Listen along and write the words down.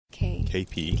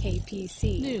KP.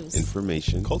 KPC. News.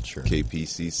 Information. Culture.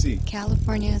 KPCC.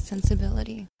 California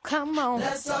sensibility. Come on.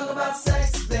 Let's talk about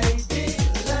sex, baby.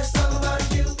 Let's talk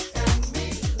about you and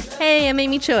me. Hey, I'm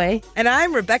Amy Choi. And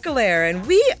I'm Rebecca Lair, and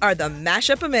we are the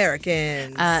Mashup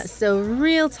Americans. So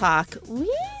real talk,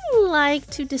 we like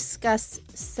to discuss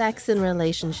sex and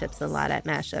relationships a lot at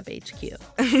Mashup HQ.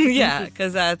 Yeah,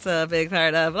 because that's a big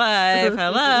part of life.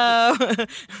 Hello.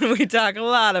 We talk a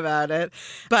lot about it.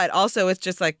 But also, it's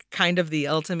just like kind of the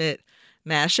ultimate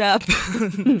mashup.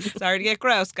 Sorry to get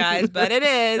gross, guys, but it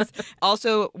is.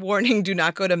 Also, warning, do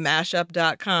not go to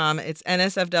mashup.com. It's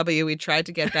NSFW. We tried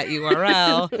to get that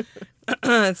URL.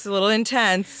 It's a little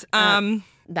intense.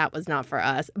 That was not for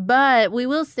us. But we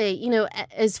will say,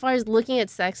 as far as looking at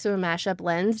sex through a mashup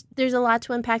lens, there's a lot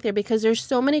to unpack there because there's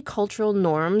so many cultural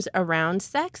norms around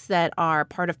sex that are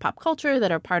part of pop culture,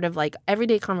 that are part of like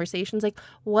everyday conversations. Like,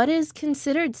 what is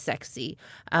considered sexy?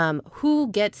 Who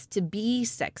gets to be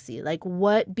sexy? Like,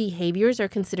 what behaviors are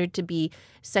considered to be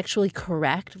sexually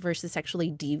correct versus sexually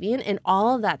deviant? And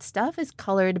all of that stuff is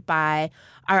colored by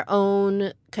our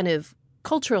own kind of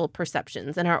cultural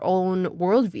perceptions and our own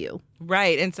worldview.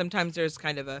 Right. And sometimes there's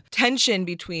kind of a tension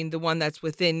between the one that's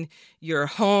within your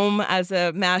home as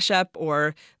a mashup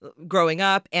or growing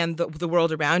up and the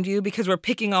world around you, because we're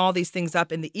picking all these things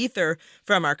up in the ether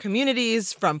from our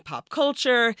communities, from pop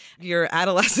culture. Your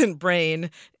adolescent brain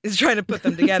is trying to put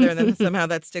them together and then somehow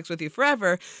that sticks with you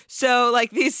forever. So like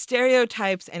these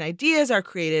stereotypes and ideas are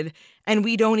created and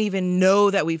we don't even know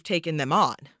that we've taken them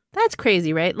on. That's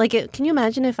crazy, right? Like, can you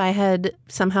imagine if I had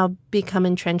somehow become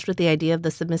entrenched with the idea of the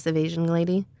submissive Asian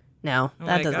lady? No,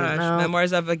 that doesn't. No.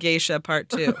 Memoirs of a Geisha Part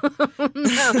 2.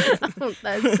 No,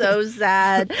 that's so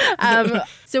sad.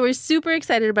 So we're super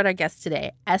excited about our guest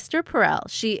today, Esther Perel.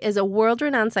 She is a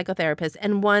world-renowned psychotherapist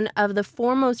and one of the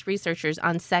foremost researchers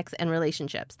on sex and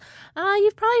relationships.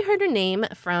 You've probably heard her name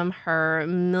from her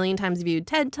million times viewed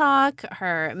TED Talk,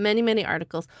 her many, many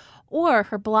articles, or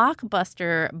her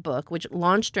blockbuster book, which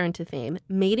launched her into fame,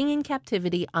 Mating in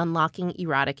Captivity, Unlocking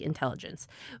Erotic Intelligence,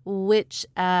 which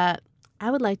I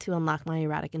would like to unlock my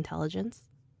erotic intelligence.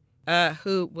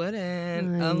 Who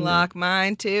wouldn't unlock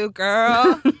mine too,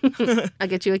 girl? I'll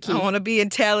get you a key. I want to be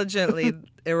intelligently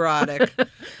erotic.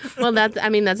 Well, that's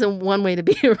one way to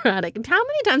be erotic. And how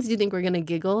many times do you think we're going to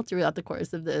giggle throughout the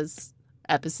course of this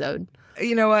episode?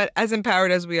 You know what? As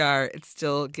empowered as we are, it's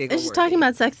still giggle-worthy. Just talking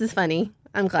about sex is funny.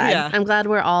 I'm glad. Yeah. I'm glad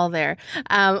we're all there.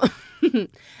 I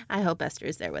hope Esther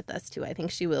is there with us, too. I think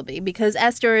she will be, because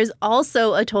Esther is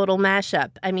also a total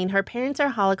mashup. I mean, her parents are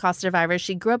Holocaust survivors.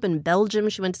 She grew up in Belgium.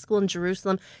 She went to school in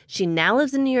Jerusalem. She now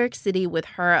lives in New York City with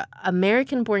her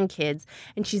American-born kids,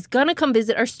 and she's going to come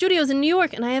visit our studios in New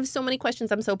York, and I have so many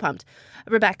questions. I'm so pumped.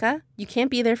 Rebecca, you can't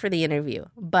be there for the interview,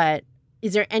 but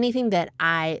is there anything that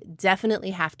I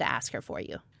definitely have to ask her for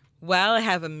you? Well, I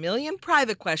have a million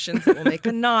private questions that we'll make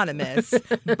anonymous,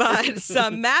 but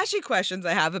some mashy questions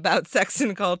I have about sex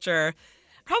and culture.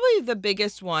 Probably the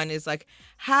biggest one is like,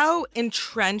 how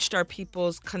entrenched are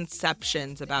people's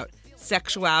conceptions about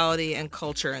sexuality and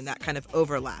culture and that kind of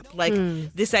overlap? Like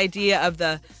this idea of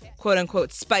the quote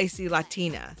unquote spicy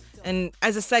Latina. And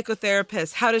as a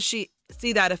psychotherapist, how does she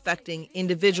see that affecting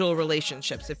individual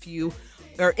relationships? If you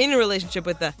are in a relationship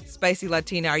with a spicy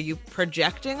Latina, are you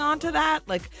projecting onto that?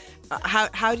 Like,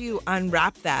 how do you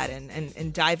unwrap that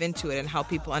and dive into it and help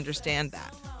people understand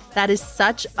that? That is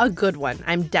such a good one.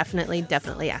 I'm definitely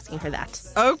asking her that.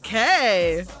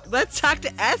 Okay, let's talk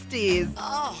to Estes.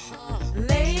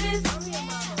 Ladies,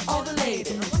 all the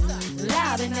ladies,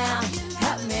 louder now,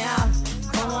 help me out.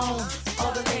 Come on,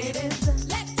 all the ladies,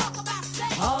 let's talk about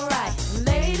sex. All right,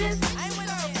 ladies,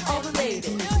 all the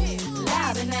ladies,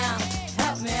 louder now,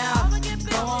 help me out.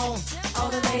 Come on, all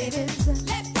the ladies,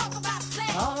 let's talk about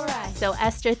sex. All right. So,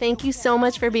 Esther, thank you so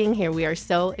much for being here. We are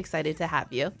so excited to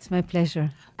have you. It's my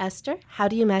pleasure. Esther, how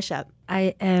do you mash up?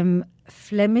 I am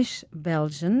Flemish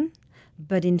Belgian,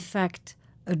 but in fact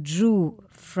a Jew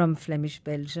from Flemish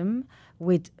Belgium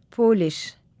with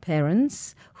Polish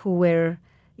parents who were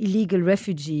illegal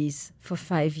refugees for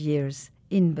 5 years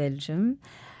in Belgium.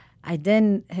 I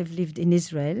then have lived in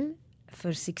Israel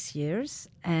for 6 years,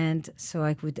 and so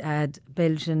I would add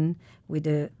Belgian with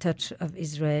a touch of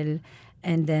Israel,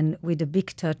 and then with a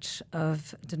big touch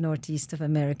of the northeast of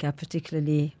America,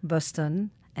 particularly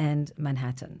Boston and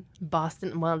Manhattan.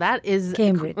 Boston. Well, that is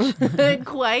Cambridge.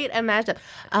 Quite a mashup.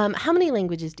 How many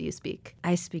languages do you speak?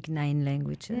 I speak 9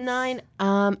 languages. 9.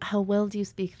 How well do you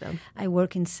speak them? I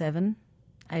work in 7.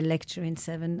 I lecture in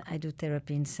 7. I do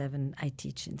therapy in 7. I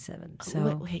teach in 7.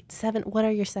 So Wait, 7. What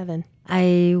are your 7?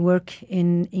 I work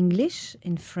in English,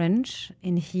 in French,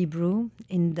 in Hebrew,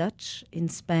 in Dutch, in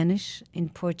Spanish, in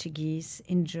Portuguese,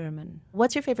 in German.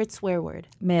 What's your favorite swear word?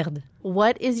 Merde.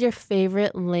 What is your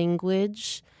favorite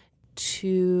language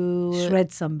to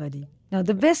Shred somebody. Now,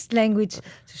 the best language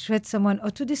to shred someone or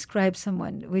to describe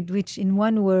someone with which in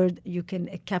one word you can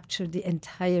capture the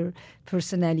entire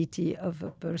personality of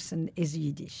a person is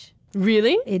Yiddish.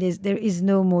 Really? It is. There is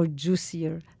no more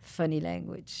juicier, funny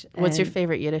language. What's your And-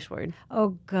 favorite Yiddish word?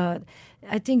 Oh, God.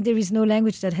 I think there is no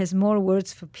language that has more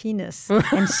words for penis,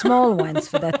 and small ones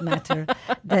for that matter,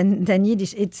 than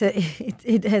Yiddish.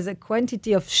 It has a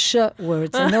quantity of sh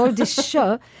words, and all this sh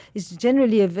is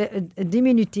generally a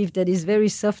diminutive that is very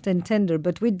soft and tender.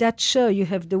 But with that sh, you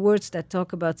have the words that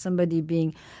talk about somebody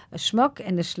being a schmuck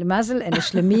and a schlemazel and a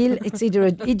schlemil. It's either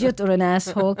an idiot or an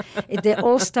asshole. They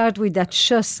all start with that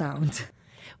sh sound.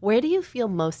 Where do you feel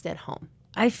most at home?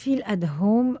 I feel at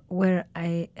home where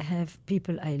I have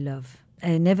people I love.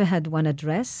 I never had one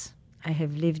address. I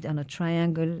have lived on a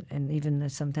triangle and even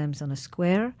sometimes on a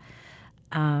square.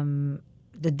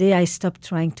 The day I stopped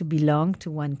trying to belong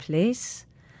to one place,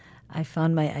 I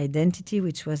found my identity,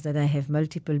 which was that I have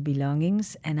multiple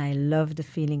belongings, and I love the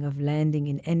feeling of landing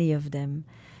in any of them,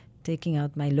 taking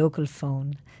out my local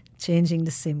phone, changing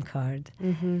the SIM card,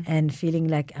 and feeling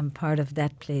like I'm part of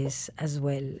that place as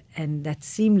well. And that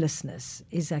seamlessness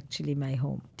is actually my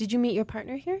home. Did you meet your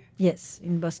partner here? Yes,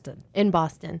 in Boston. In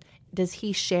Boston. Does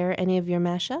he share any of your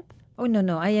mashup? Oh,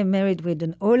 no. I am married with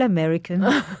an all-American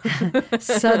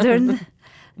Southern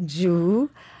Jew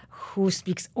who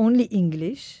speaks only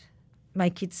English.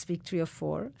 My kids speak 3 or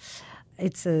 4.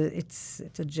 It's a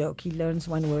joke. He learns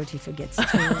one word, he forgets 2.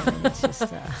 And it's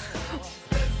just...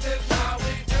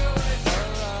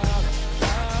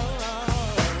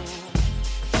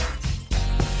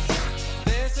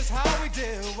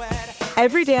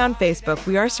 Every day on Facebook,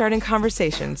 we are starting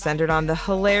conversations centered on the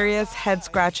hilarious,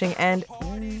 head-scratching, and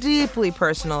deeply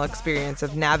personal experience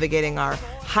of navigating our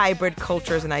hybrid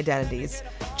cultures and identities.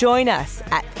 Join us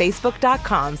at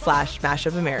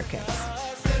facebook.com/mashupamericans.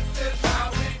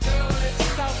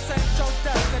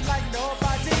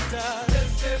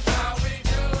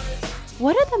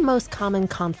 What are the most common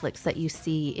conflicts that you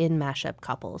see in mashup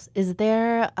couples? Is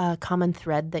there a common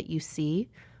thread that you see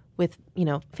with,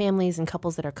 families and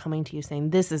couples that are coming to you saying,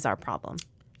 this is our problem?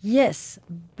 Yes,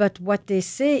 but what they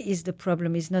say is the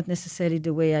problem is not necessarily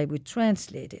the way I would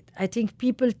translate it. I think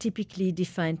people typically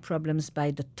define problems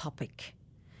by the topic.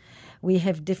 We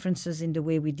have differences in the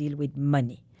way we deal with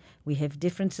money. We have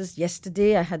differences.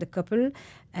 Yesterday, I had a couple,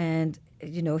 and,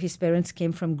 his parents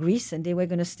came from Greece, and they were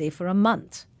going to stay for a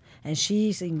month. And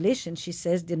she's English, and she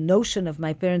says the notion of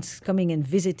my parents coming and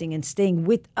visiting and staying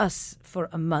with us for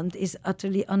a month is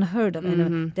utterly unheard of.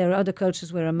 And there are other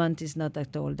cultures where a month is not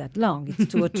at all that long. It's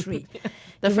 2 or 3.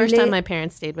 The first time my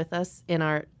parents stayed with us in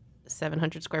our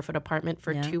 700 square foot apartment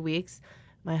for 2 weeks,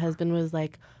 my husband was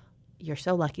like, you're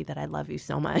so lucky that I love you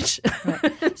so much.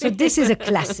 Right. So this is a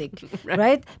classic,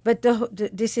 right? But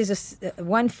this is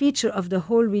one feature of the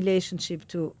whole relationship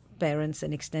to parents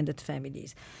and extended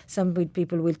families. Some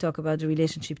people will talk about the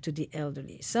relationship to the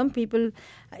elderly. Some people,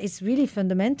 it's really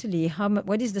fundamentally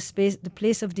what is the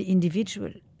place of the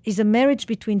individual? Is a marriage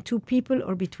between 2 people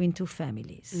or between 2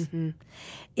 families?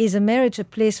 Is a marriage a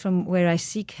place from where I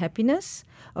seek happiness,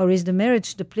 or is the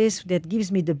marriage the place that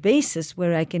gives me the basis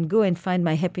where I can go and find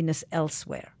my happiness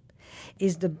elsewhere?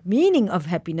 Is the meaning of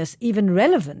happiness even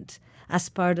relevant as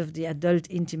part of the adult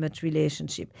intimate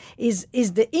relationship? Is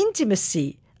the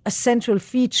intimacy a central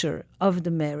feature of the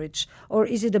marriage, or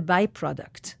is it a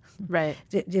byproduct? Right.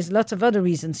 There's lots of other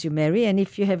reasons you marry, and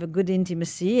if you have a good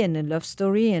intimacy and a love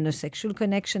story and a sexual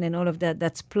connection and all of that,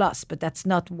 that's plus, but that's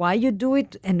not why you do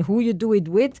it and who you do it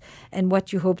with and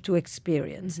what you hope to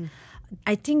experience.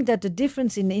 I think that the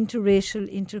difference in interracial,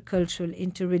 intercultural,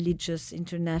 interreligious,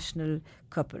 international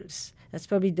couples, that's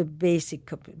probably the basic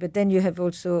couple. But then you have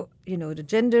also, the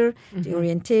gender, the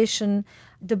orientation.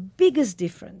 The biggest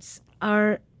difference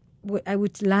are, I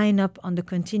would line up on the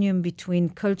continuum between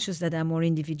cultures that are more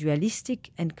individualistic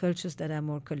and cultures that are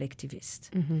more collectivist.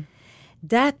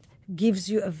 That gives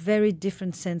you a very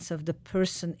different sense of the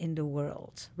person in the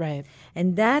world. Right.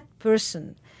 And that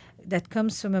person that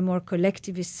comes from a more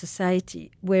collectivist society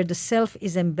where the self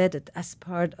is embedded as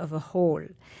part of a whole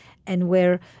and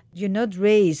where you're not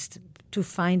raised to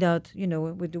find out,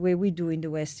 with the way we do in the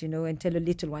West, and tell a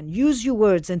little one, use your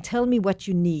words and tell me what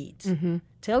you need.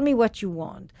 Tell me what you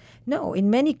want. No, in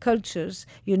many cultures,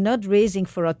 you're not raising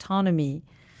for autonomy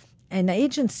and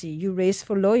agency. You raise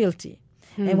for loyalty.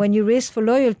 And when you raise for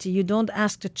loyalty, you don't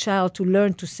ask the child to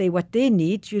learn to say what they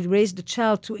need. You raise the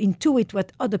child to intuit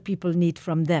what other people need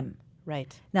from them.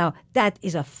 Right. Now, that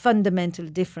is a fundamental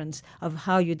difference of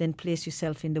how you then place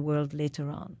yourself in the world later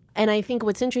on. And I think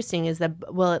what's interesting is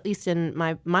that, well, at least in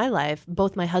my life,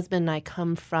 both my husband and I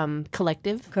come from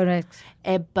collective. Correct.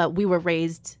 But we were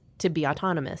raised to be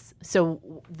autonomous. So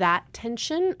that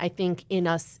tension, I think, in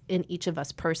each of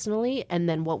us personally, and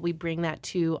then what we bring that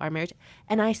to our marriage.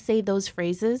 And I say those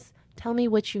phrases, tell me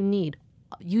what you need.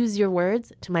 Use your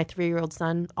words to my 3-year-old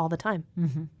son all the time.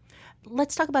 Mm-hmm.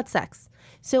 Let's talk about sex.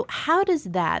 So how does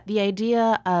that, the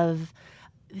idea of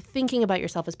thinking about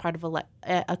yourself as part of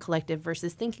a collective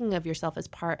versus thinking of yourself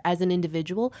as an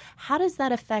individual, how does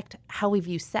that affect how we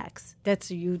view sex? That's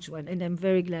a huge one, and I'm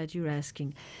very glad you're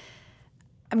asking.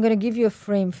 I'm going to give you a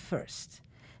frame first.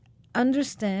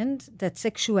 Understand that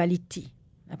sexuality,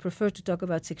 I prefer to talk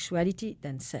about sexuality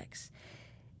than sex,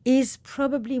 is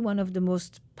probably one of the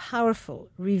most powerful,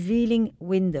 revealing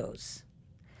windows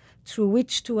through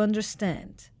which to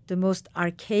understand the most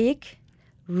archaic,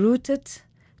 rooted,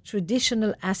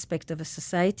 traditional aspect of a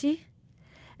society,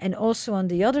 and also on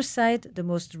the other side, the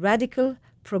most radical,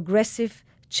 progressive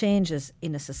changes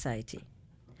in a society.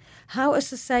 How a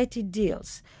society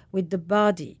deals with the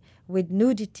body, with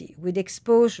nudity, with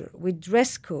exposure, with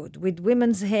dress code, with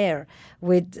women's hair,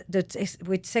 with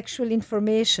sexual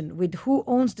information, with who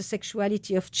owns the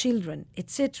sexuality of children,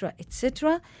 etc.,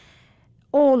 etc.,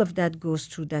 all of that goes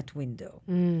through that window.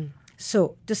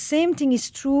 So the same thing is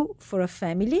true for a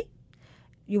family.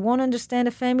 You want to understand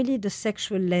a family, the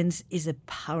sexual lens is a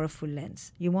powerful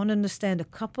lens. You want to understand a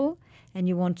couple, and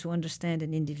you want to understand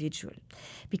an individual.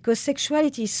 Because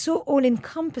sexuality is so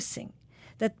all-encompassing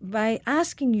that by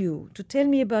asking you to tell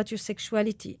me about your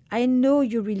sexuality, I know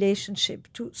your relationship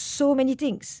to so many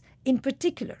things. In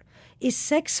particular, is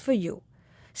sex for you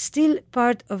still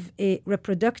part of a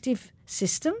reproductive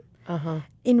system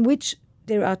in which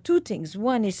there are two things.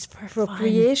 One is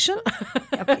procreation,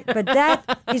 okay, but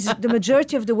that is the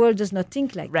majority of the world does not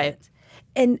think like that.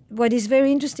 And what is very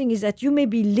interesting is that you may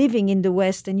be living in the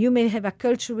West and you may have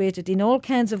acculturated in all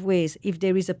kinds of ways. If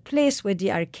there is a place where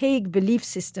the archaic belief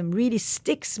system really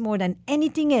sticks more than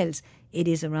anything else, it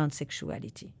is around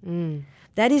sexuality.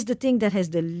 That is the thing that has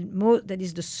that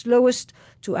is the slowest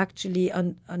to actually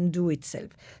undo itself.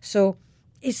 So,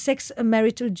 is sex a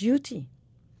marital duty?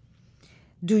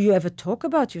 Do you ever talk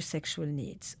about your sexual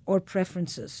needs or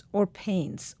preferences or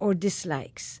pains or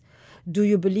dislikes? Do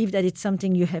you believe that it's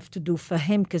something you have to do for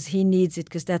him because he needs it,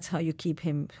 because that's how you keep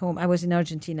him home? I was in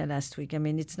Argentina last week. I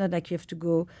mean, it's not like you have to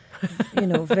go,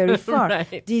 very far.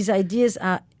 Right. These ideas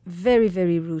are very,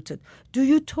 very rooted. Do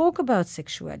you talk about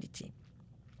sexuality?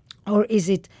 Or is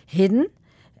it hidden?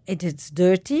 It is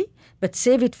dirty, but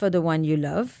save it for the one you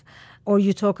love. Or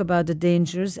you talk about the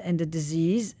dangers and the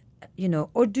disease,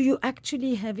 or do you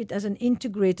actually have it as an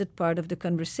integrated part of the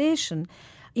conversation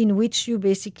in which you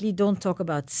basically don't talk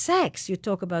about sex, you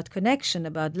talk about connection,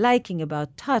 about liking,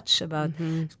 about touch, about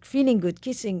feeling good,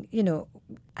 kissing,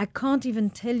 I can't even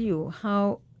tell you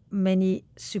how many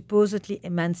supposedly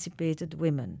emancipated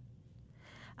women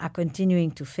are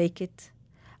continuing to fake it,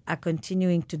 are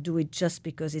continuing to do it just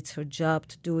because it's her job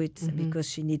to do it, because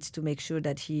she needs to make sure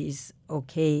that he is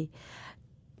okay,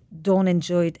 don't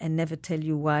enjoy it and never tell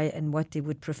you why and what they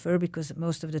would prefer, because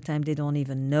most of the time they don't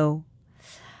even know.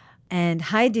 And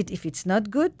hide it if it's not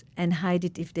good, and hide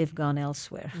it if they've gone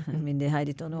elsewhere. I mean, they hide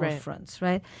it on all fronts,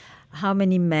 right? How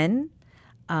many men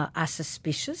are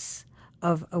suspicious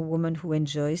of a woman who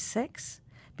enjoys sex?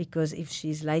 Because if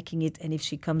she's liking it and if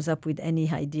she comes up with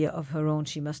any idea of her own,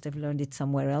 she must have learned it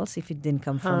somewhere else if it didn't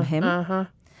come from him.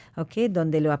 Okay,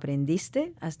 donde lo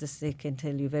aprendiste, as they can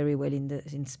tell you very well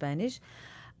in Spanish.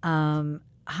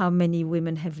 How many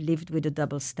women have lived with a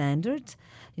double standard?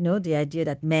 The idea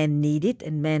that men need it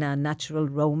and men are natural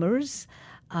roamers.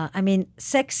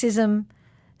 Sexism,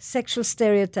 sexual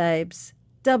stereotypes,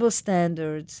 double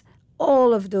standards,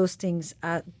 all of those things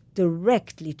are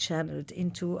directly channeled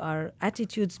into our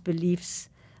attitudes, beliefs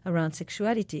around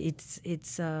sexuality.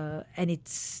 And it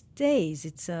stays.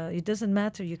 It doesn't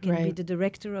matter. You can be the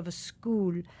director of a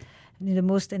school, the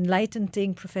most enlightened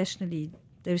thing professionally.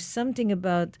 There's something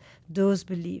about those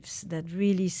beliefs that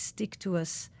really stick to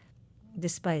us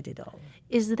despite it all.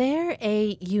 Is there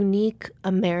a unique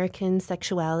American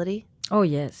sexuality? Oh,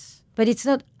 yes. But it's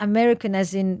not American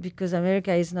as in, because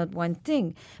America is not one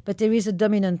thing, but there is a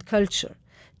dominant culture.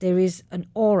 There is an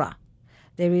aura.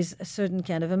 There is a certain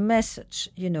kind of a message.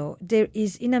 There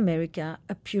is in America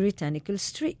a puritanical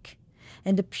streak.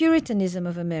 And the Puritanism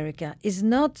of America is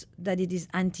not that it is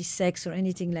anti-sex or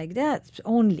anything like that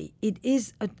only. It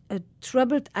is a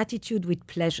troubled attitude with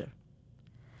pleasure.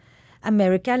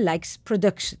 America likes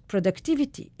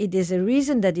productivity. It is a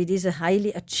reason that it is a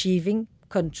highly achieving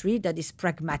country that is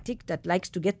pragmatic, that likes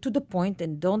to get to the point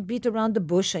and don't beat around the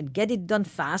bush and get it done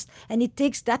fast. And it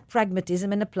takes that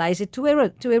pragmatism and applies it to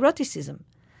eroticism.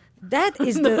 That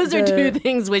is Those are two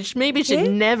things which maybe should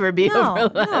never be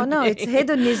overlapping. No, it's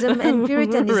hedonism and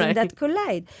Puritanism Right. that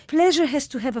collide. Pleasure has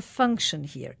to have a function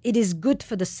here. It is good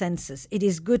for the senses. It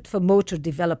is good for motor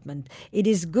development. It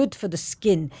is good for the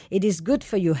skin. It is good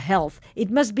for your health.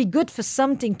 It must be good for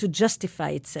something to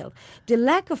justify itself. The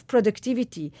lack of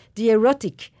productivity, the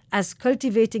erotic, as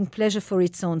cultivating pleasure for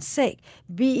its own sake,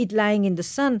 be it lying in the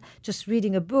sun, just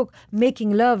reading a book,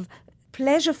 making love,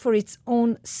 pleasure for its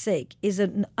own sake is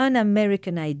an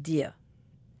un-American idea.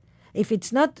 If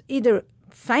it's not either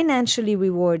financially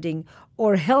rewarding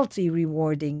or healthy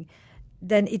rewarding,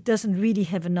 then it doesn't really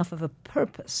have enough of a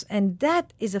purpose. And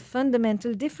that is a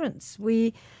fundamental difference.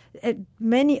 We,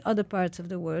 many other parts of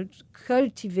the world,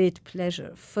 cultivate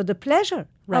pleasure for the pleasure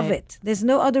of Right. it. There's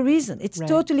no other reason. It's Right.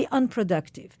 totally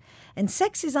unproductive. And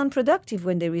sex is unproductive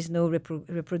when there is no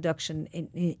reproduction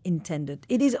intended.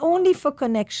 It is only for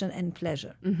connection and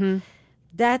pleasure. Mm-hmm.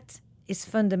 That is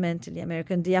fundamentally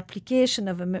American. The application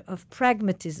of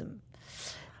pragmatism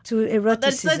to eroticism.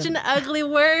 That's such an ugly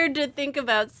word to think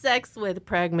about sex with,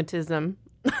 pragmatism.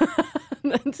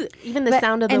 Even the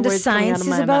sound of the and words coming out science of is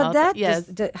my about mouth. that.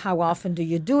 Yes. How often do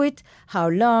you do it? How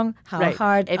long? How Right.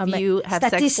 hard? If you have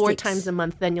sex 4 statistics. times a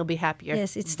month, then you'll be happier.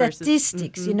 Yes, it's versus-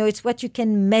 statistics. You know, it's what you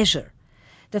can measure.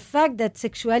 The fact that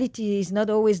sexuality is not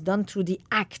always done through the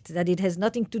act, that it has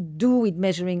nothing to do with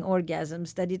measuring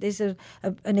orgasms, that it is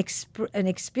an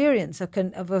experience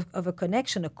of a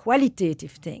connection, a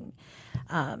qualitative thing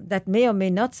that may or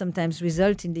may not sometimes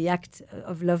result in the act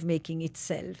of lovemaking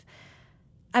itself.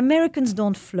 Americans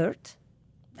don't flirt.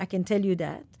 I can tell you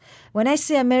that. When I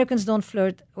say Americans don't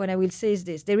flirt, what I will say is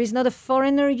this. There is not a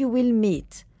foreigner you will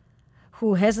meet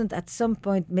who hasn't at some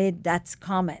point made that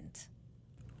comment.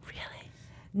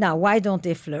 Now, why don't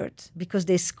they flirt? Because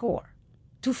they score.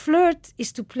 To flirt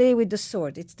is to play with the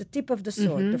sword. It's the tip of the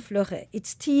sword, the fleuret.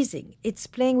 It's teasing. It's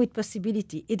playing with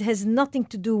possibility. It has nothing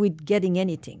to do with getting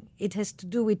anything. It has to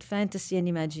do with fantasy and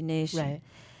imagination. Right.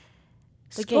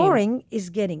 The Scoring is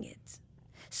getting it.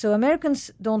 So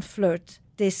Americans don't flirt.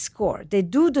 They score. They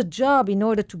do the job in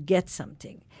order to get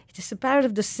something. It is a part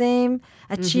of the same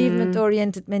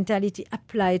achievement-oriented mentality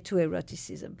applied to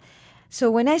eroticism. So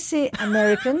when I say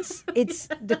Americans, it's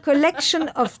the collection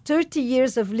of 30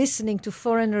 years of listening to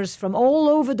foreigners from all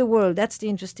over the world. That's the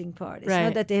interesting part. It's Right.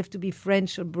 not that they have to be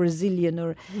French or Brazilian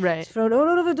or Right. from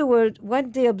all over the world.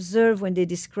 What they observe when they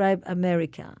describe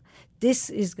America, this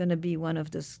is going to be one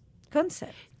of those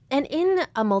concepts. And in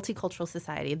a multicultural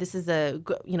society, this is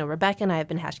Rebecca and I have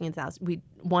been hashing it out. We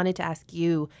wanted to ask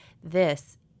you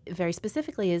this very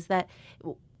specifically, is that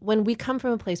when we come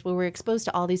from a place where we're exposed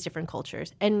to all these different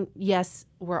cultures, and yes,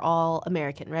 we're all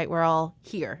American, right? We're all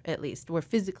here, at least. We're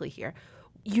physically here.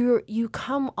 You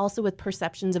come also with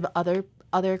perceptions of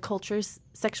other cultures'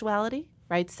 sexuality,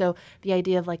 right? So the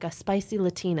idea of like a spicy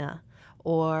Latina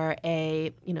or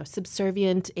a,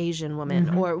 subservient Asian woman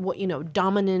or,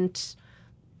 dominant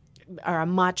or a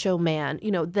macho man,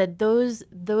 that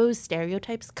those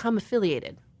stereotypes come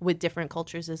affiliated with different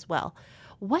cultures as well.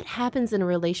 What happens in a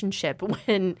relationship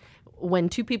when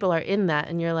two people are in that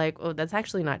and you're like, oh, that's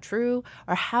actually not true?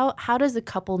 Or how does a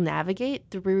couple navigate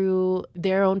through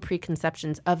their own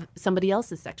preconceptions of somebody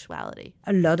else's sexuality?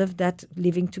 A lot of that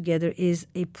living together is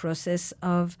a process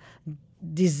of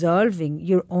dissolving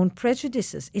your own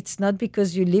prejudices. It's not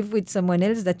because you live with someone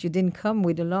else that you didn't come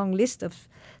with a long list of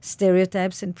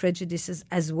stereotypes and prejudices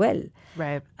as well.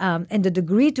 Right. And the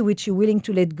degree to which you're willing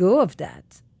to let go of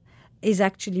that is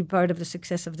actually part of the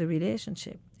success of the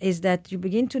relationship, is that you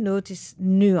begin to notice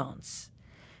nuance,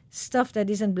 stuff that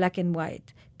isn't black and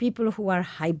white, people who are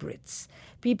hybrids,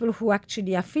 people who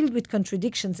actually are filled with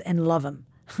contradictions and love them.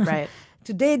 Right.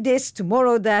 Today this,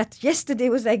 tomorrow that, yesterday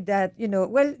was like that,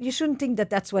 well, you shouldn't think that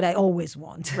that's what I always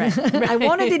want. Right. I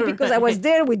wanted it because I was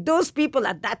there with those people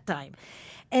at that time.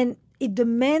 And it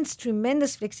demands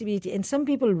tremendous flexibility, and some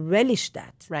people relish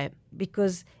that. Right.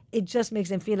 Because it just makes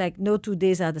them feel like no 2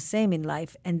 days are the same in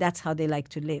life, and that's how they like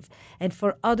to live. And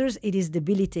for others, it is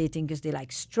debilitating because they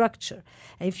like structure.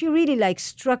 And if you really like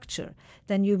structure,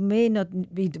 then you may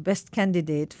not be the best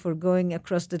candidate for going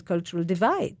across the cultural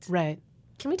divide. Right.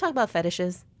 Can we talk about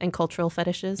fetishes and cultural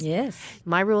fetishes? Yes.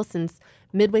 My rule since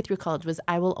midway through college was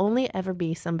I will only ever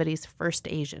be somebody's first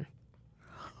Asian.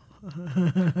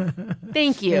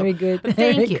 Thank you. Very good. Thank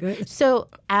Very you. good. So,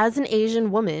 as an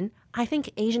Asian woman, I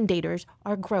think Asian daters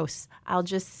are gross. I'll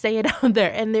just say it out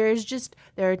there. And there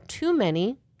are too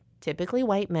many, typically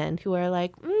white men, who are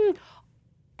like,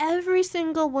 every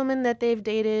single woman that they've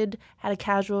dated, had a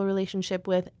casual relationship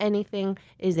with, anything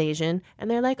is Asian. And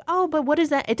they're like, oh, but what is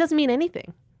that? It doesn't mean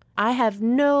anything. I have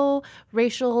no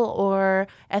racial or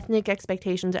ethnic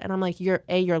expectations. And I'm like, you're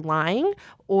lying,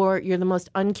 or you're the most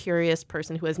uncurious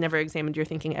person who has never examined your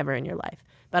thinking ever in your life.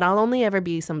 But I'll only ever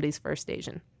be somebody's first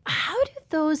Asian. How do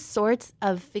those sorts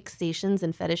of fixations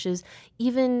and fetishes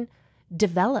even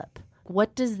develop?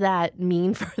 What does that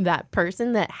mean for that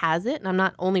person that has it? And I'm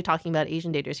not only talking about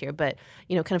Asian daters here, but,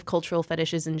 kind of cultural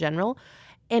fetishes in general.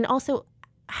 And also,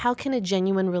 how can a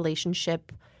genuine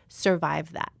relationship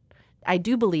survive that? I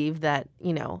do believe that,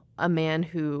 a man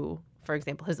who, for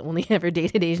example, has only ever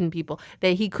dated Asian people,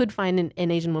 that he could find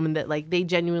an Asian woman that, like, they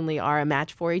genuinely are a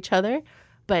match for each other.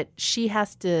 But she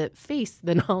has to face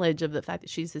the knowledge of the fact that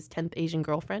she's his 10th Asian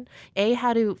girlfriend. A,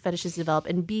 how do fetishes develop?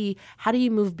 And B, how do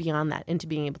you move beyond that into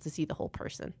being able to see the whole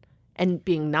person and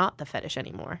being not the fetish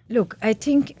anymore? Look, I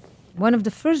think one of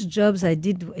the first jobs I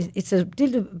did, it's a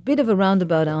bit of a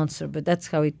roundabout answer, but that's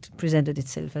how it presented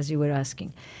itself, as you were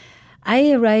asking.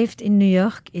 I arrived in New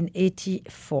York in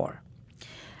 1984.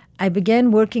 I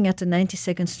began working at the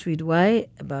 92nd Street Y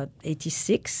about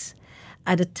 1986,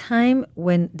 at a time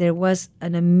when there was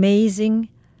an amazing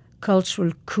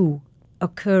cultural coup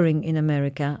occurring in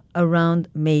America around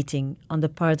mating on the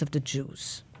part of the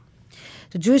Jews.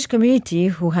 The Jewish community,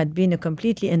 who had been a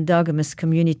completely endogamous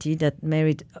community that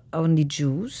married only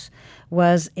Jews,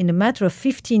 was, in a matter of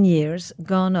 15 years,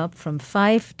 gone up from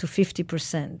 5 to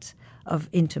 50% of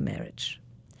intermarriage.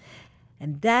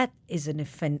 And that is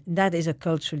a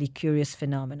culturally curious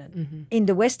phenomenon. Mm-hmm. In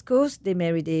the West Coast, they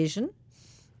married Asian.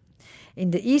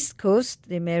 In the East Coast,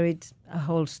 they married a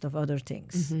host of other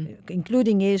things,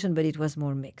 including Asian, but it was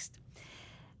more mixed.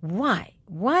 Why?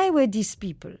 Why were these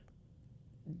people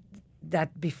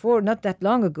that before, not that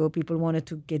long ago, people wanted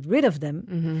to get rid of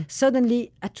them,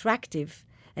 suddenly attractive,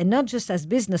 and not just as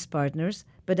business partners,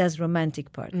 but as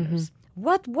romantic partners?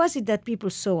 What was it that people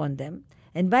saw on them?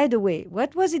 And by the way,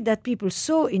 what was it that people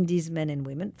saw in these men and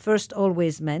women? First,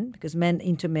 always men, because men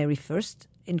intermarry first.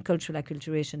 In cultural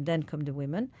acculturation, then come the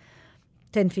women.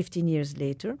 10, 15 years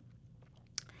later.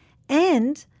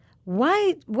 And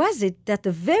why was it that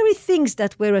the very things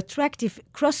that were attractive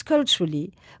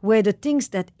cross-culturally were the things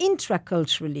that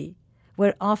intraculturally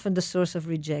were often the source of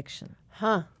rejection?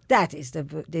 That is the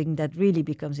thing that really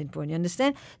becomes important. You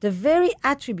understand? The very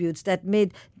attributes that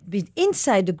made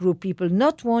inside the group people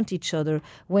not want each other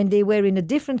when they were in a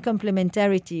different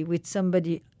complementarity with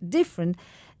somebody different,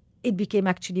 it became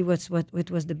actually what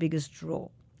was the biggest draw.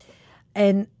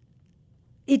 And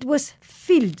it was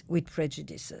filled with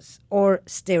prejudices or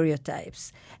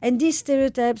stereotypes. And these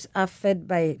stereotypes are fed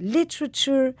by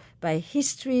literature, by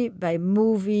history, by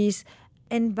movies,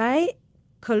 and by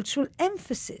cultural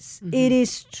emphasis. It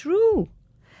is true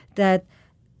that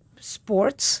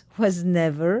sports was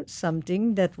never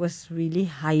something that was really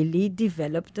highly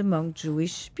developed among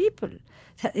Jewish people.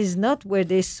 That is not where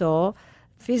they saw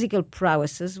physical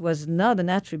prowesses was not an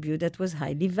attribute that was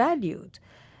highly valued.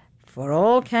 For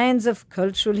all kinds of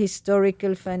cultural,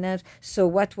 historical, financial. So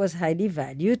what was highly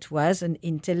valued was an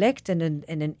intellect and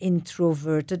an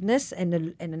introvertedness and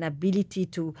an ability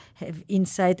to have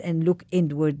insight and look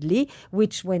inwardly,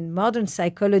 which when modern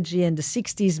psychology and the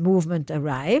 60s movement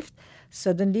arrived,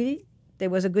 suddenly there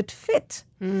was a good fit.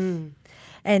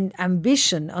 And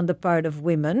ambition on the part of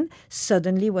women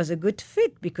suddenly was a good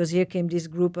fit, because here came this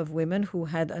group of women who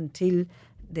had, until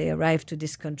they arrived to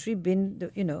this country,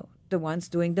 been, the ones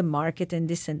doing the market and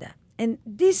this and that. And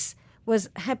this was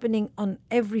happening on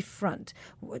every front.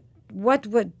 What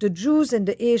the Jews and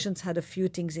the Asians had a few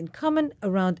things in common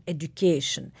around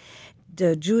education.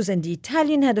 The Jews and the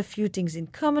Italian had a few things in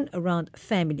common around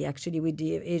family, actually, with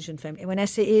the Asian family. And when I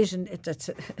say Asian, that's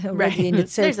already in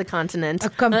itself. There's a continent.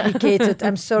 Complicated.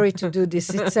 I'm sorry to do this.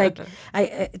 It's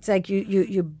like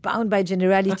you're bound by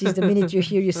generalities the minute you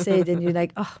hear you say it, and you're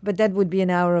like, oh, but that would be an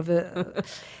hour of a...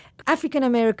 African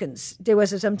Americans, there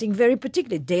was something very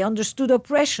particular. They understood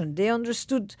oppression. They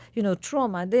understood,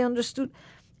 trauma. They understood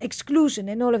exclusion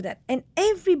and all of that. And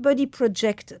everybody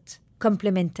projected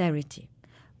complementarity.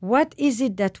 What is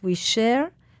it that we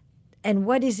share, and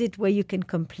what is it where you can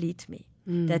complete me?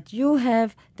 That you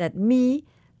have, that me,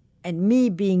 and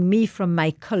me being me from my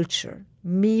culture,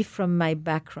 me from my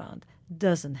background,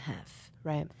 doesn't have.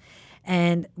 Right.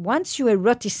 And once you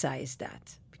eroticize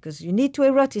that, because you need to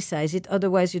eroticize it,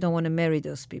 otherwise you don't want to marry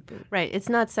those people. Right. It's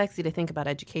not sexy to think about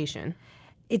education.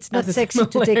 it's not As a sexy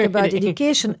to take about similarity.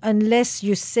 education unless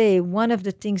you say one of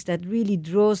the things that really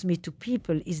draws me to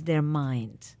people is their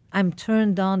mind. I'm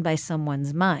turned on by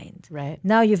someone's mind. Right.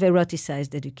 Now you've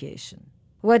eroticized education.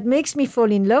 What makes me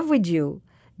fall in love with you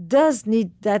does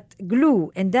need that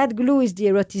glue, and that glue is the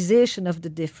erotization of the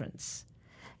difference.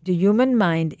 The human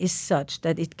mind is such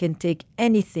that it can take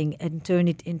anything and turn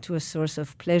it into a source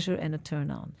of pleasure and a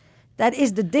turn-on. That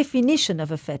is the definition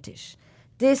of a fetish.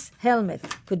 This helmet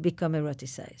could become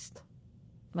eroticized.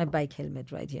 My bike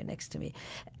helmet right here next to me.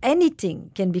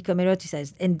 Anything can become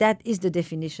eroticized, and that is the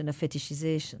definition of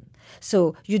fetishization.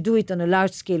 So you do it on a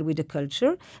large scale with the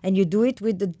culture, and you do it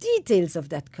with the details of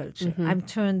that culture. I'm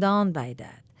turned on by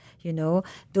that. You know,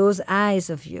 those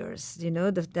eyes of yours, you know,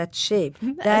 that shape.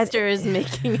 That, Esther is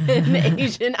making an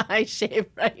Asian eye shape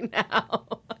right now.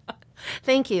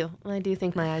 Thank you. I do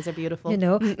think my eyes are beautiful. you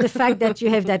know, the fact that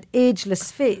you have that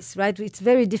ageless face, right? It's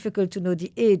very difficult to know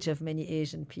the age of many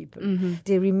Asian people.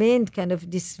 They remain kind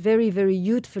of this very, very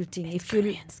youthful thing. If you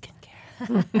Korean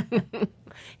skincare.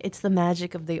 It's the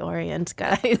magic of the Orient,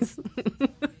 guys.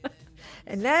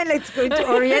 And now let's go into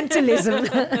Orientalism.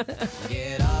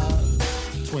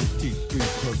 23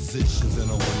 positions in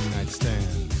a one-night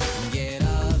stand. Get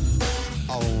up.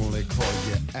 I'll only call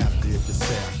you after if you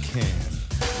say I can.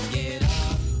 Get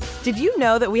up. Did you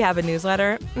know that we have a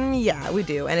newsletter? Yeah, we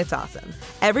do, and it's awesome.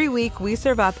 Every week, we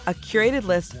serve up a curated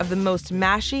list of the most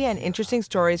mashy and interesting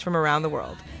stories from around the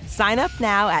world. Sign up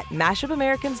now at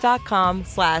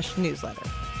mashupamericans.com/newsletter.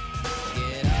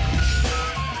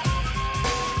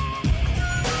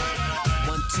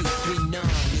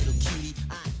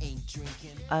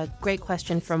 A great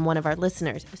question from one of our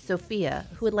listeners, Sophia,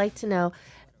 who would like to know,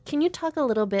 can you talk a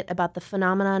little bit about the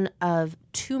phenomenon of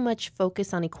too much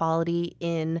focus on equality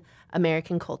in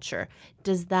American culture?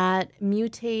 Does that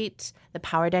mutate the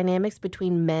power dynamics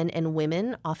between men and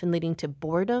women, often leading to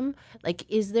boredom? Like,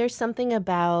 is there something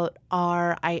about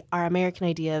our American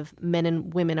idea of men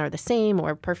and women are the same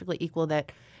or perfectly equal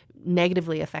that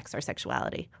negatively affects our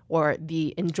sexuality or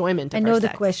the enjoyment of I know our the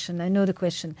sex? question. I know the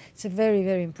question. It's a very,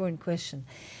 very important question.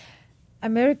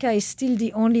 America is still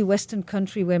the only Western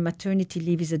country where maternity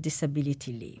leave is a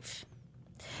disability leave,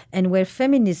 and where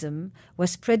feminism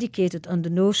was predicated on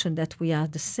the notion that we are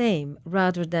the same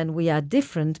rather than we are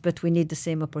different, but we need the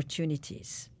same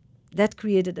opportunities. That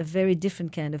created a very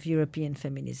different kind of European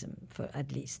feminism, for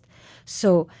at least.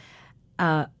 So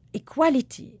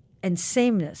equality and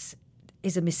sameness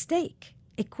is a mistake.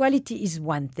 Equality is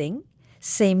one thing.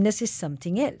 Sameness is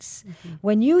something else.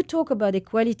 When you talk about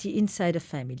equality inside a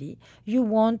family, you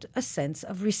want a sense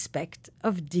of respect,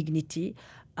 of dignity,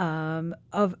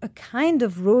 of a kind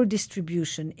of role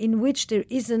distribution in which there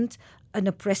isn't an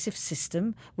oppressive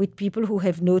system with people who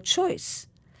have no choice.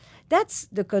 That's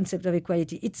the concept of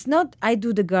equality. It's not I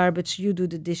do the garbage, you do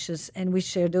the dishes, and we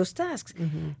share those tasks.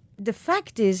 The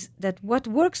fact is that what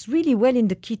works really well in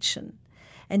the kitchen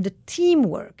and the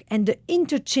teamwork and the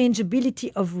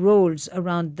interchangeability of roles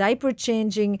around diaper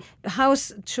changing,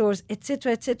 house chores,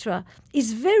 etc.,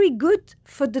 is very good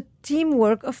for the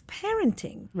teamwork of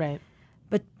parenting. Right.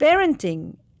 But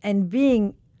parenting and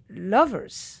being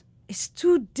lovers is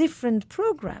two different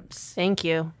programs. Thank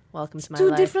you. Welcome to my Two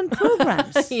life. different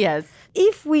programs. Yes.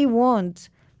 If we want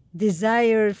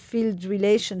desire-filled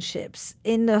relationships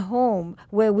in a home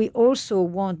where we also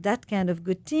want that kind of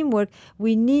good teamwork,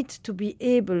 we need to be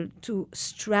able to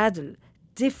straddle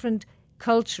different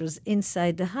cultures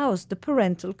inside the house, the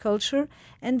parental culture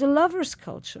and the lover's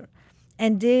culture.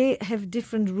 And they have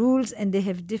different rules and they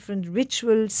have different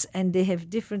rituals and they have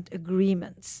different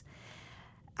agreements.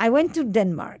 I went to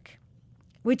Denmark,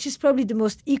 which is probably the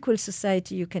most equal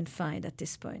society you can find at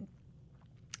this point.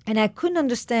 And I couldn't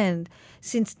understand,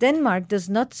 since Denmark does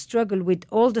not struggle with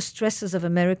all the stresses of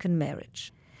American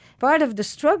marriage. Part of the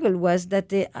struggle was that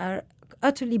they are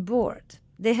utterly bored.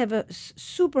 They have a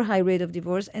super high rate of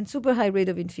divorce and super high rate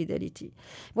of infidelity.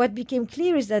 What became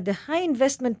clear is that the high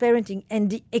investment parenting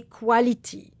and the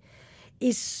equality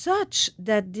is such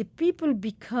that the people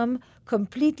become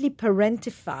completely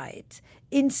parentified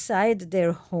inside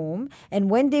their home, and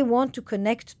when they want to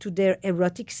connect to their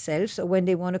erotic selves or when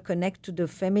they want to connect to the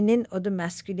feminine or the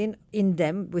masculine in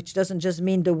them, which doesn't just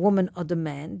mean the woman or the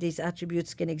man, these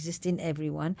attributes can exist in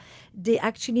everyone, they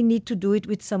actually need to do it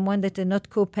with someone that they're not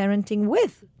co-parenting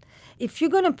with. If you're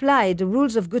going to apply the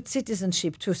rules of good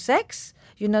citizenship to sex,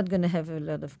 you're not going to have a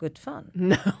lot of good fun.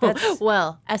 No.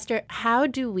 Well, Esther, how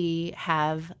do we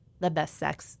have the best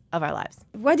sex of our lives?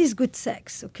 What is good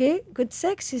sex, okay? Good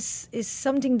sex is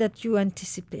something that you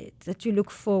anticipate, that you look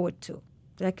forward to,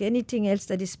 like anything else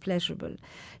that is pleasurable.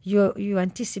 You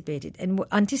anticipate it. And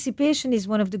anticipation is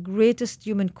one of the greatest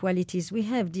human qualities we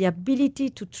have, the ability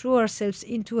to throw ourselves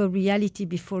into a reality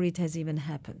before it has even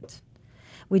happened.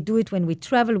 We do it when we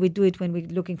travel. We do it when we're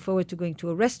looking forward to going to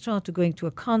a restaurant, to going to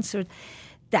a concert.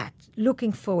 That,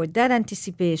 looking forward, that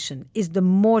anticipation is the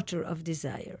motor of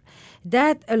desire.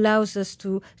 That allows us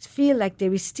to feel like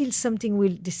there is still something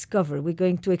we'll discover. We're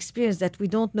going to experience that we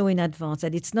don't know in advance,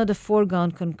 that it's not a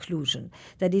foregone conclusion,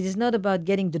 that it is not about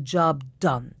getting the job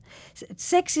done.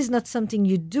 Sex is not something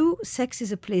you do. Sex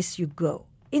is a place you go,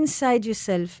 inside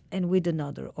yourself and with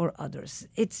another or others.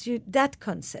 It's that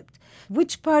concept.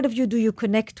 Which part of you do you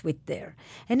connect with there?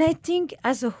 And I think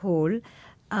as a whole,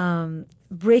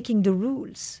 breaking the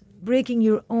rules, breaking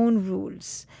your own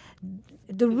rules.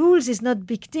 The rules is not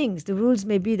big things. The rules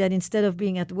may be that instead of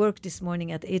being at work this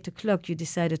morning at 8 o'clock, you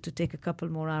decided to take a couple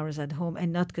more hours at home,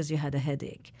 and not because you had a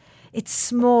headache. It's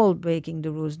small breaking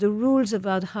the rules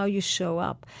about how you show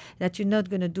up, that you're not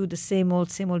going to do the same old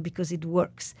because it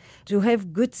works. To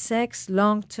have good sex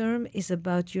long term is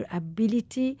about your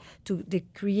ability to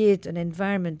create an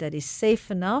environment that is safe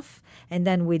enough, and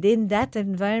then within that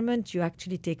environment, you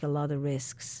actually take a lot of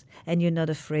risks, and you're not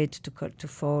afraid to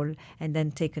fall and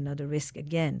then take another risk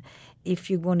again. If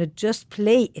you want to just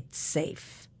play it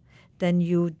safe, then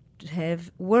you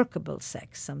have workable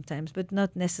sex sometimes, but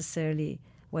not necessarily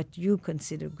what you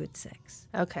consider good sex.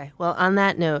 Okay. Well, on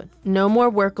that note, no more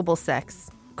workable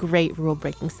sex. Great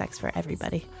rule-breaking sex for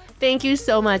everybody. Thank you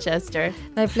so much, Esther.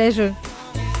 My pleasure.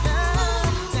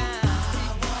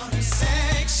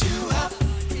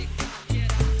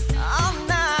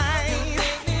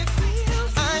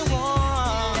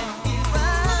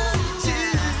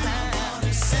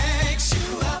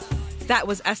 That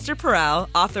was Esther Perel,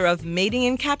 author of Mating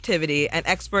in Captivity, an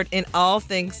expert in all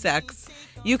things sex.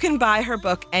 You can buy her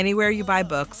book anywhere you buy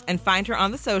books and find her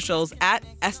on the socials at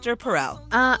Esther Perel.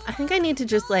 I think I need to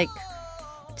just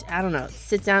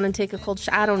sit down and take a cold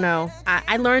shower. I don't know.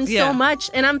 I learned so much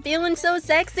and I'm feeling so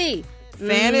sexy.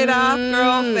 Fan it off,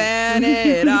 girl. Fan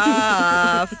it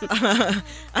off.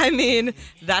 I mean,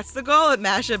 that's the goal at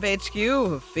Mashup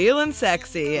HQ. Feeling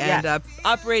sexy and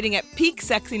operating at peak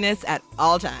sexiness at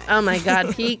all times. Oh, my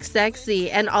God. Peak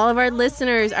sexy. And all of our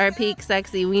listeners are peak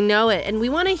sexy. We know it. And we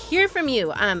want to hear from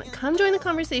you. Come join the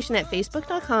conversation at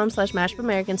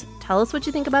facebook.com/MashupAmericans. Tell us what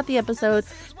you think about the episode.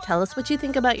 Tell us what you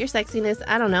think about your sexiness.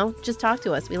 I don't know. Just talk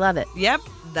to us. We love it. Yep.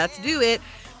 Let's do it.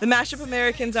 The Mashup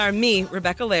Americans are me,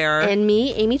 Rebecca Lehrer. And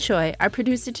me, Amy Choi. Our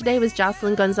producer today was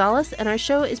Jocelyn Gonzalez, and our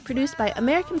show is produced by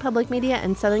American Public Media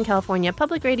and Southern California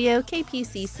Public Radio,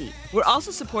 KPCC. We're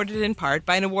also supported in part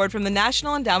by an award from the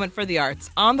National Endowment for the Arts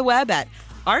on the web at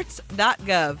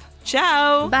arts.gov.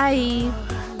 Ciao! Bye!